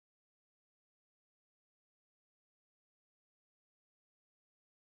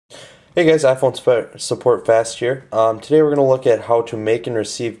Hey guys, support fast here. Today we're going to look at how to make and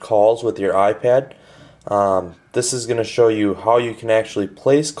receive calls with your iPad. This is going to show you how you can actually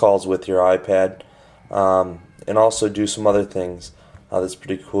place calls with your iPad and also do some other things. That's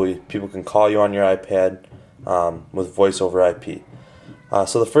pretty cool. People can call you on your iPad with voice over IP.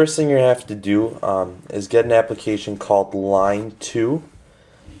 So the first thing you have to do is get an application called Line 2.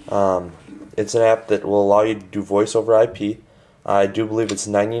 It's an app that will allow you to do voice over IP. I do believe it's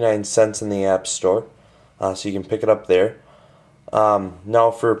 99 cents in the App Store, so you can pick it up there.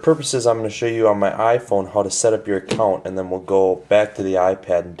 Now for purposes, I'm going to show you on my iPhone how to set up your account, and then we'll go back to the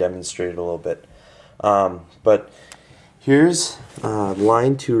iPad and demonstrate it a little bit. But here's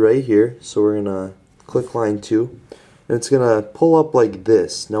line 2 right here, so we're going to click line 2, and it's going to pull up like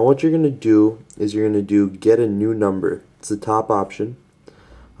this. Now what you're going to do is you're going to do get a new number. It's the top option.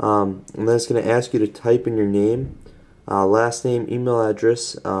 And then it's going to ask you to type in your name, last name, email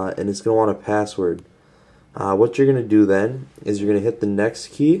address, and it's going to want a password. What you're going to do then is you're going to hit the next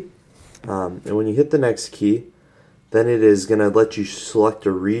key, and when you hit the next key, then it is going to let you select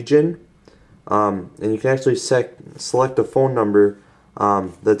a region, and you can actually select a phone number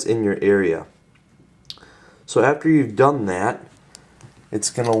that's in your area. So after you've done that, it's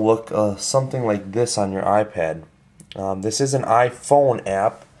going to look something like this on your iPad. This is an iPhone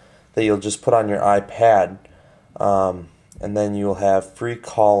app that you'll just put on your iPad. And then you'll have free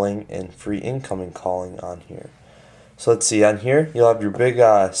calling and free incoming calling on here. So let's see, on here you'll have your big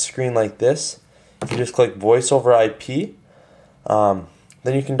screen like this. If you just click voice over IP, then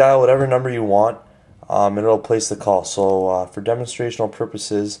you can dial whatever number you want, and it'll place the call. So for demonstrational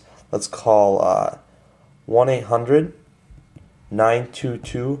purposes, let's call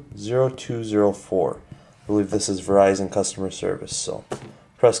 1-800-922-0204. I believe this is Verizon customer service. So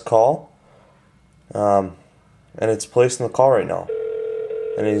press call. And it's placing the call right now,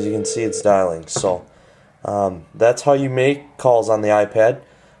 and as you can see, it's dialing. So that's how you make calls on the iPad.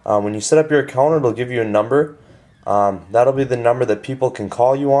 When you set up your account, it'll give you a number. That'll be the number that people can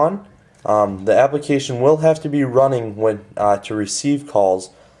call you on. The application will have to be running when to receive calls,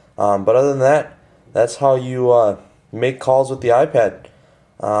 but other than that, that's how you make calls with the iPad.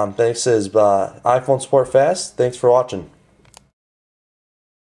 Thanks, iPhone Support Fast. Thanks for watching.